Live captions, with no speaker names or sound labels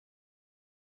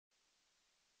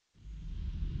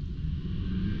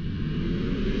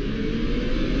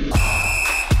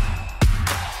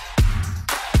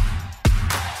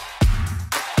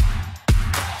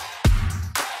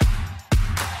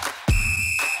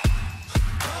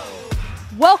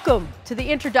Welcome to the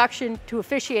Introduction to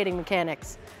Officiating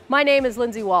Mechanics. My name is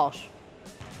Lindsay Walsh.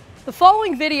 The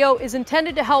following video is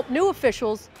intended to help new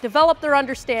officials develop their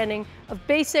understanding of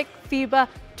basic FIBA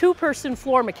two-person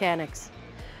floor mechanics.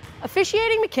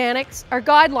 Officiating mechanics are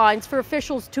guidelines for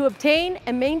officials to obtain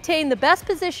and maintain the best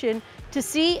position to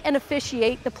see and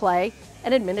officiate the play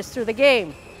and administer the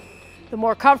game. The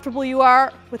more comfortable you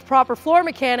are with proper floor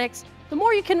mechanics, the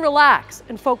more you can relax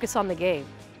and focus on the game.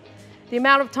 The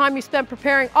amount of time you spend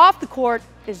preparing off the court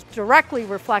is directly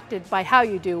reflected by how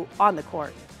you do on the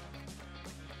court.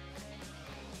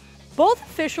 Both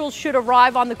officials should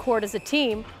arrive on the court as a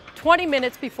team 20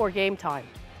 minutes before game time.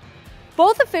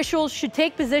 Both officials should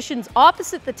take positions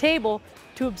opposite the table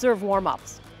to observe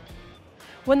warm-ups.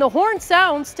 When the horn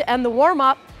sounds to end the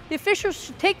warm-up, the officials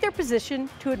should take their position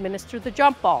to administer the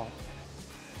jump ball.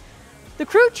 The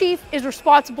crew chief is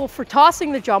responsible for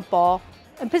tossing the jump ball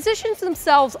and positions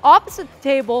themselves opposite the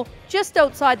table just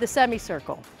outside the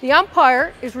semicircle. The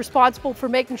umpire is responsible for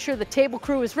making sure the table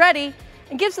crew is ready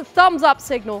and gives a thumbs up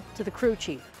signal to the crew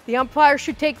chief. The umpire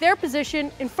should take their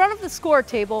position in front of the score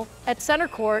table at center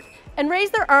court and raise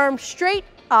their arms straight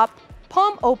up,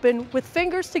 palm open with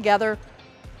fingers together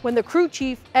when the crew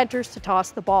chief enters to toss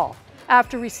the ball.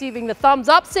 After receiving the thumbs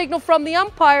up signal from the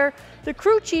umpire, the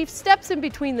crew chief steps in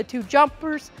between the two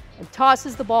jumpers and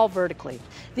tosses the ball vertically.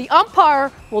 The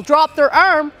umpire will drop their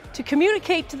arm to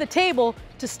communicate to the table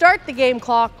to start the game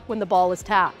clock when the ball is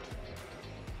tapped.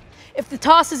 If the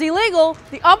toss is illegal,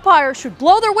 the umpire should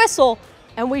blow their whistle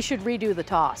and we should redo the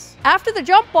toss. After the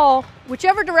jump ball,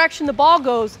 whichever direction the ball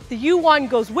goes, the U1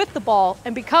 goes with the ball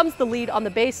and becomes the lead on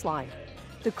the baseline.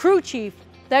 The crew chief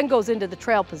then goes into the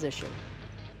trail position.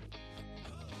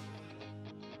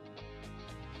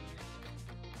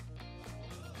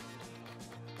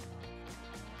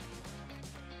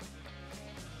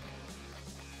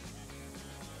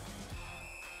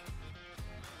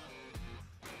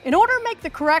 In order to make the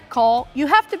correct call, you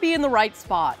have to be in the right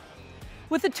spot.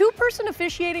 With a two-person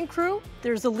officiating crew,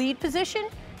 there's a lead position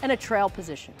and a trail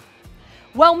position.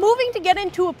 While moving to get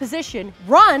into a position,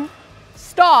 run,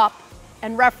 stop,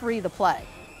 and referee the play.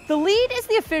 The lead is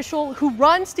the official who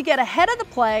runs to get ahead of the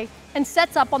play and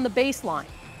sets up on the baseline.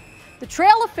 The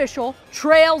trail official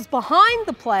trails behind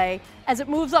the play as it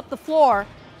moves up the floor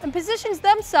and positions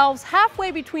themselves halfway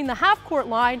between the half-court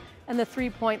line and the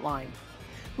three-point line.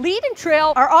 Lead and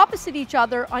trail are opposite each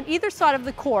other on either side of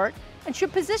the court and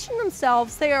should position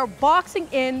themselves so they are boxing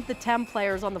in the 10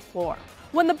 players on the floor.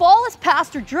 When the ball is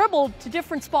passed or dribbled to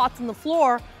different spots on the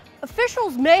floor,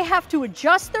 officials may have to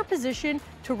adjust their position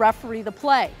to referee the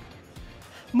play.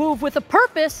 Move with a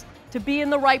purpose to be in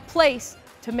the right place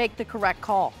to make the correct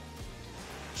call.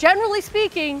 Generally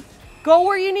speaking, go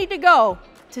where you need to go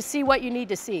to see what you need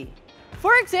to see.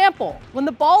 For example, when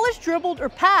the ball is dribbled or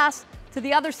passed to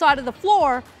the other side of the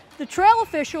floor, the trail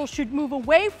official should move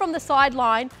away from the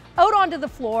sideline out onto the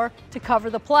floor to cover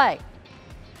the play.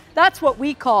 That's what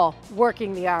we call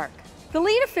working the arc. The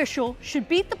lead official should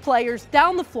beat the players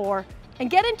down the floor and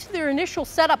get into their initial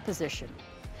setup position.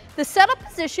 The setup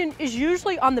position is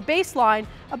usually on the baseline,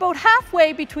 about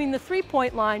halfway between the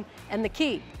three-point line and the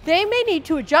key. They may need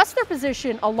to adjust their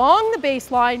position along the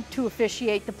baseline to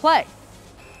officiate the play.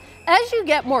 As you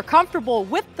get more comfortable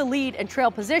with the lead and trail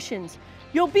positions,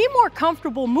 you'll be more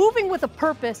comfortable moving with a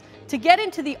purpose to get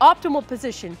into the optimal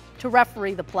position to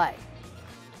referee the play.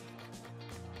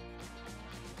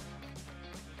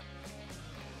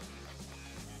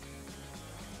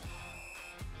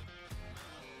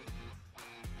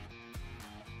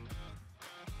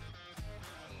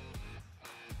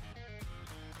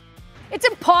 It's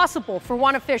impossible for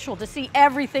one official to see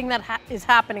everything that is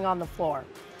happening on the floor.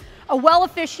 A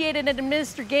well-officiated and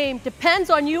administered game depends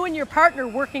on you and your partner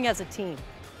working as a team.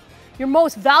 Your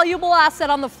most valuable asset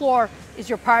on the floor is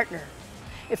your partner.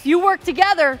 If you work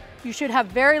together, you should have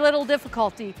very little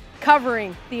difficulty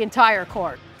covering the entire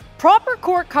court. Proper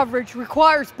court coverage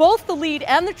requires both the lead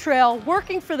and the trail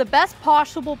working for the best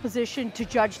possible position to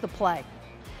judge the play.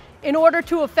 In order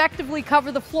to effectively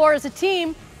cover the floor as a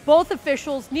team, both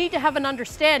officials need to have an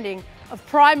understanding of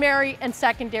primary and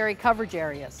secondary coverage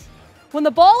areas. When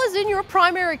the ball is in your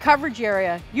primary coverage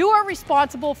area, you are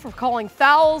responsible for calling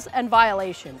fouls and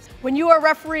violations. When you are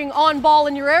refereeing on ball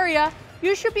in your area,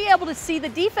 you should be able to see the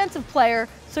defensive player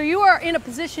so you are in a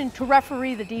position to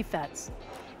referee the defense.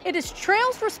 It is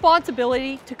trail's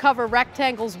responsibility to cover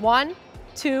rectangles 1,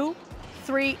 2,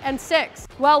 3, and 6,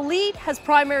 while lead has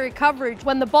primary coverage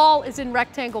when the ball is in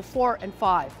rectangle 4 and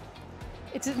 5.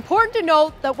 It's important to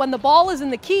note that when the ball is in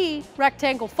the key,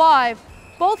 rectangle 5,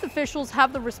 both officials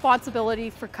have the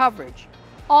responsibility for coverage,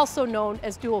 also known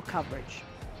as dual coverage.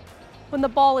 when the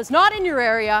ball is not in your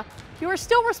area, you are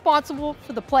still responsible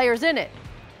for the players in it.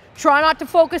 Try not to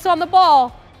focus on the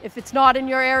ball if it's not in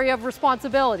your area of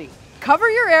responsibility. Cover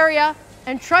your area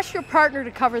and trust your partner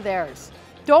to cover theirs.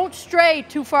 Don't stray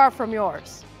too far from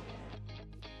yours.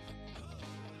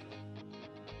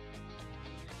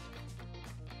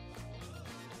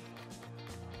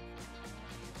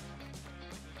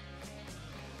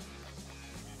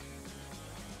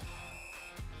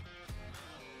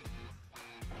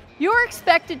 You are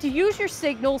expected to use your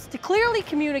signals to clearly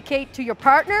communicate to your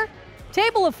partner,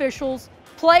 table officials,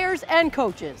 players, and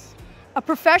coaches. A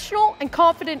professional and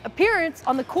confident appearance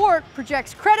on the court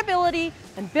projects credibility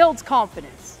and builds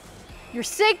confidence. Your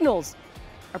signals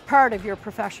are part of your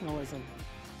professionalism.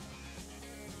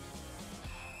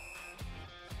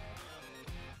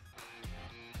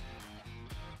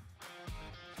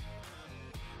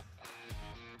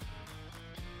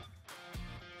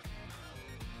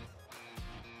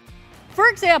 For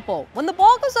example, when the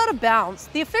ball goes out of bounds,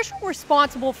 the official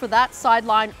responsible for that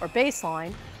sideline or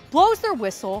baseline blows their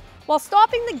whistle while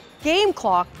stopping the game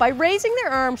clock by raising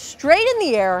their arms straight in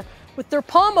the air with their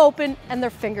palm open and their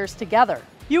fingers together.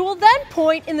 You will then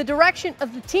point in the direction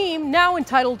of the team now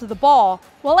entitled to the ball,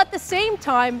 while at the same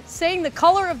time saying the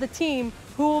color of the team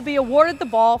who will be awarded the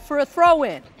ball for a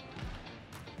throw-in.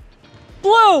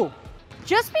 Blue!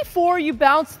 Just before you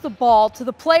bounce the ball to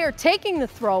the player taking the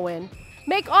throw-in,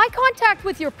 make eye contact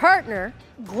with your partner,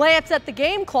 glance at the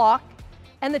game clock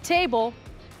and the table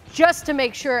just to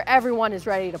make sure everyone is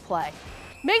ready to play.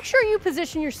 Make sure you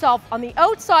position yourself on the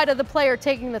outside of the player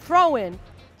taking the throw-in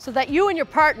so that you and your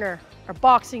partner are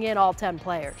boxing in all 10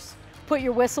 players. Put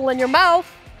your whistle in your mouth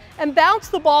and bounce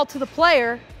the ball to the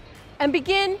player and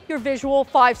begin your visual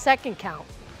 5-second count.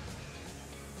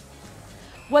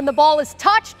 When the ball is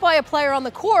touched by a player on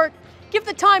the court, give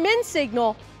the time in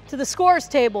signal to the scores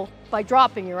table by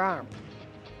dropping your arm.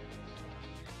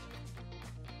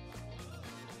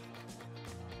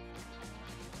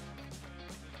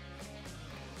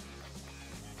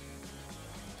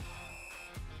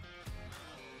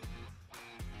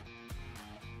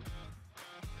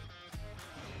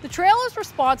 The trail is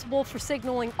responsible for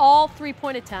signaling all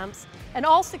three-point attempts and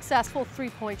all successful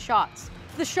three-point shots.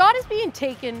 If the shot is being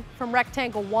taken from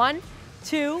rectangle 1,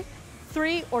 2,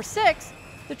 3, or 6,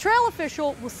 the trail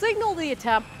official will signal the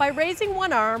attempt by raising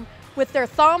one arm with their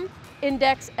thumb,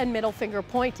 index, and middle finger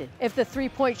pointed. If the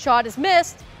three-point shot is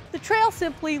missed, the trail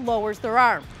simply lowers their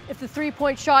arm. If the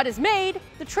three-point shot is made,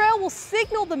 the trail will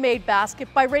signal the made basket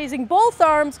by raising both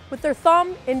arms with their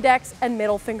thumb, index, and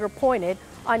middle finger pointed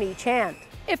on each hand.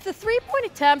 If the three-point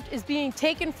attempt is being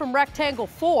taken from rectangle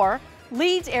 4,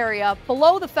 leads area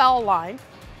below the foul line,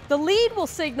 the lead will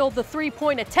signal the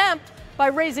three-point attempt by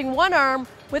raising one arm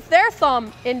with their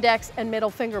thumb, index, and middle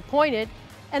finger pointed,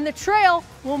 and the trail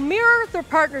will mirror their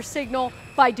partner's signal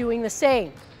by doing the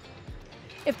same.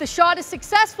 If the shot is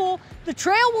successful, the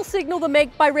trail will signal the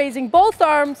make by raising both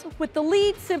arms, with the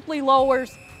lead simply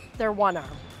lowers their one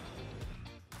arm.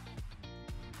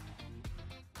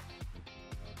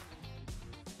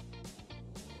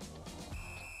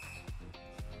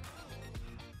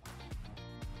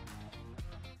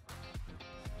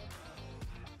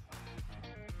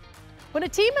 When a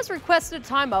team has requested a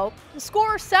timeout, the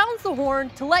scorer sounds the horn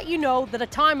to let you know that a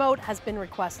timeout has been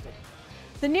requested.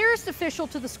 The nearest official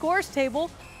to the scores table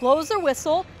blows their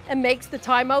whistle and makes the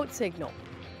timeout signal.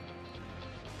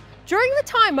 During the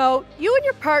timeout, you and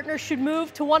your partner should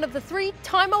move to one of the 3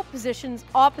 timeout positions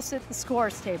opposite the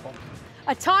scores table.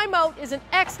 A timeout is an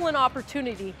excellent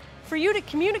opportunity for you to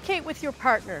communicate with your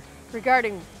partner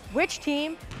regarding which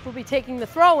team will be taking the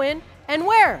throw-in and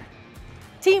where,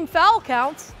 team foul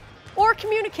counts, or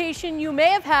communication you may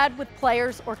have had with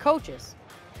players or coaches.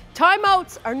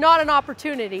 Timeouts are not an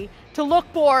opportunity to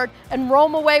look bored and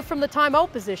roam away from the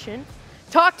timeout position,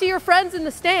 talk to your friends in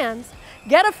the stands,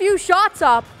 get a few shots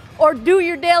up, or do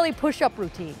your daily push-up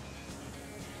routine.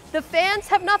 The fans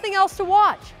have nothing else to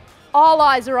watch. All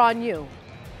eyes are on you.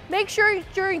 Make sure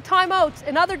during timeouts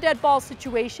and other dead ball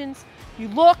situations, you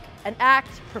look and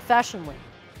act professionally.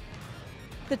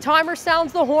 The timer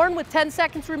sounds the horn with 10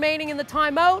 seconds remaining in the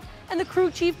timeout, and the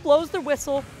crew chief blows the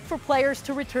whistle for players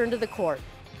to return to the court.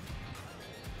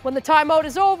 When the timeout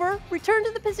is over, return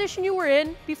to the position you were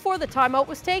in before the timeout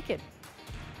was taken.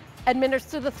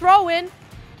 Administer the throw-in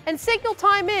and signal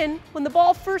time in when the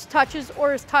ball first touches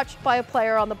or is touched by a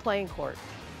player on the playing court.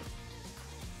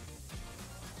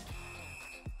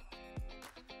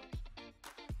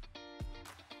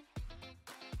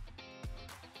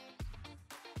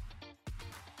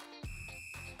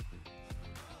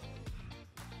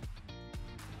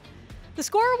 The The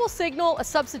scorer will signal a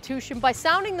substitution by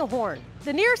sounding the horn.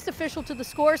 The nearest official to the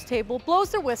scores table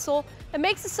blows their whistle and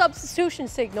makes a substitution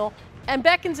signal and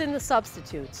beckons in the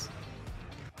substitutes.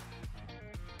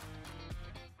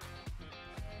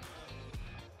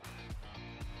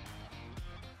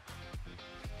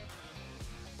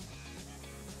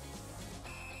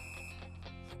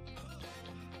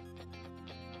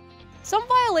 Some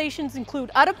violations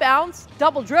include out of bounds,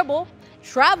 double dribble,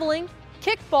 traveling,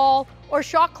 kickball, or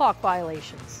shot clock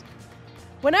violations.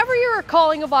 Whenever you are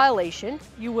calling a violation,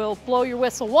 you will blow your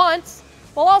whistle once,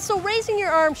 while also raising your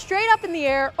arm straight up in the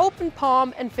air, open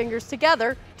palm and fingers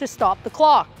together to stop the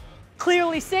clock.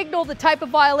 Clearly signal the type of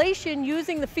violation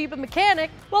using the FIBA mechanic,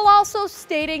 while also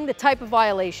stating the type of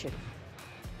violation.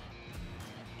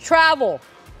 Travel.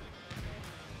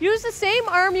 Use the same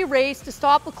arm you raised to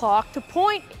stop the clock to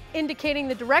point, indicating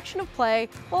the direction of play,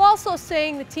 while also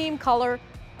saying the team color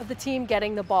of the team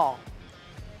getting the ball.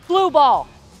 Blue ball.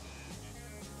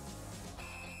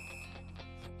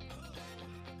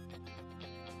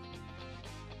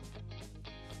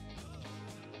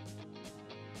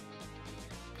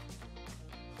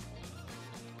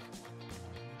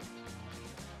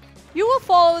 You will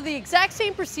follow the exact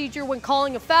same procedure when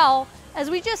calling a foul as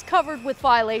we just covered with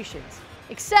violations,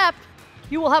 except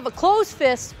you will have a closed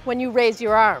fist when you raise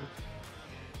your arm.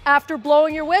 After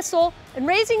blowing your whistle and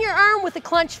raising your arm with a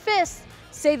clenched fist,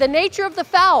 say the nature of the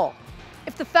foul.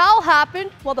 If the foul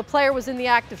happened while the player was in the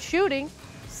act of shooting,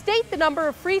 state the number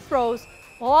of free throws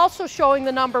while also showing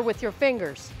the number with your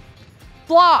fingers.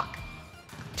 Block.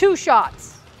 2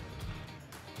 shots.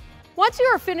 Once you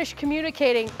are finished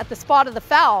communicating at the spot of the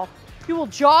foul, you will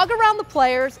jog around the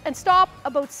players and stop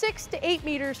about 6 to 8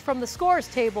 meters from the scores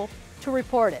table to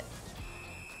report it.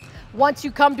 Once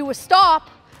you come to a stop,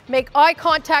 make eye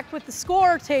contact with the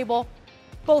scorer table.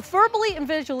 Both verbally and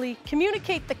visually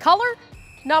communicate the color,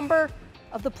 number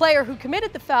of the player who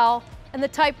committed the foul, and the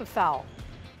type of foul.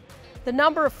 The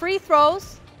number of free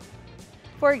throws,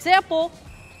 for example,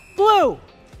 blue,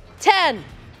 10,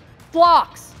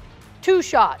 blocks, 2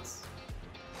 shots.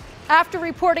 After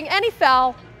reporting any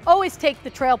foul, always take the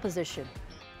trail position.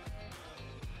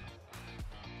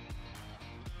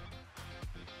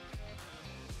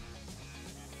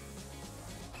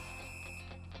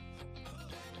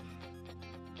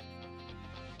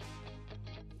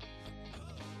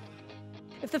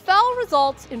 If the foul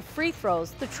results in free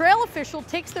throws, the trail official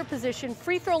takes their position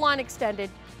free throw line extended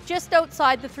just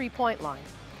outside the 3-point line.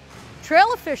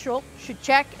 Trail official should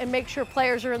check and make sure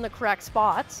players are in the correct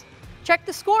spots. Check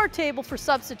the score table for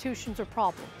substitutions or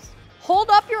problems. Hold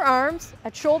up your arms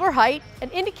at shoulder height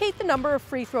and indicate the number of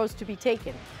free throws to be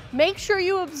taken. Make sure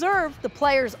you observe the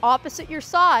players opposite your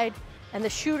side and the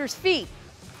shooter's feet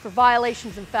for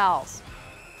violations and fouls.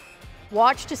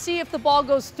 Watch to see if the ball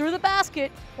goes through the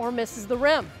basket or misses the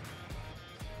rim.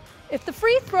 If the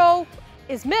free throw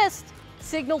is missed,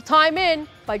 signal time in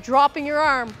by dropping your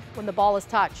arm when the ball is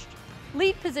touched.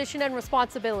 Lead position and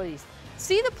responsibilities.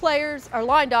 See the players are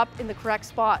lined up in the correct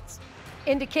spots.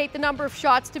 Indicate the number of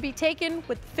shots to be taken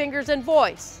with fingers and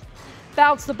voice.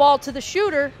 Bounce the ball to the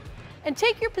shooter and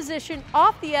take your position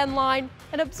off the end line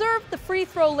and observe the free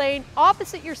throw lane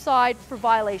opposite your side for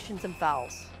violations and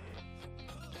fouls.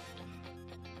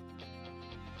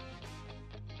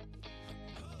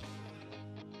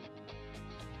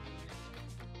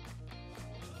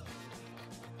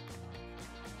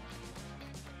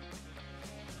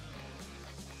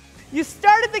 You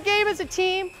started the game as a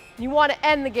team, and you want to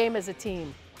end the game as a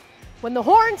team. When the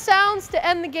horn sounds to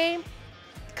end the game,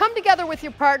 come together with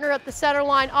your partner at the center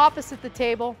line opposite the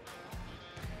table.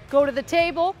 Go to the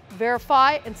table,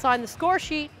 verify and sign the score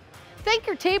sheet, thank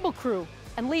your table crew,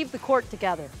 and leave the court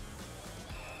together.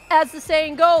 As the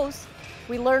saying goes,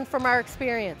 we learn from our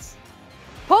experience.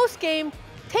 Post-game,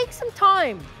 take some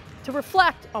time to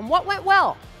reflect on what went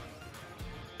well,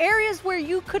 areas where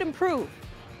you could improve,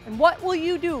 and what will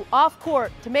you do off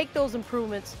court to make those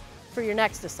improvements for your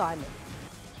next assignment.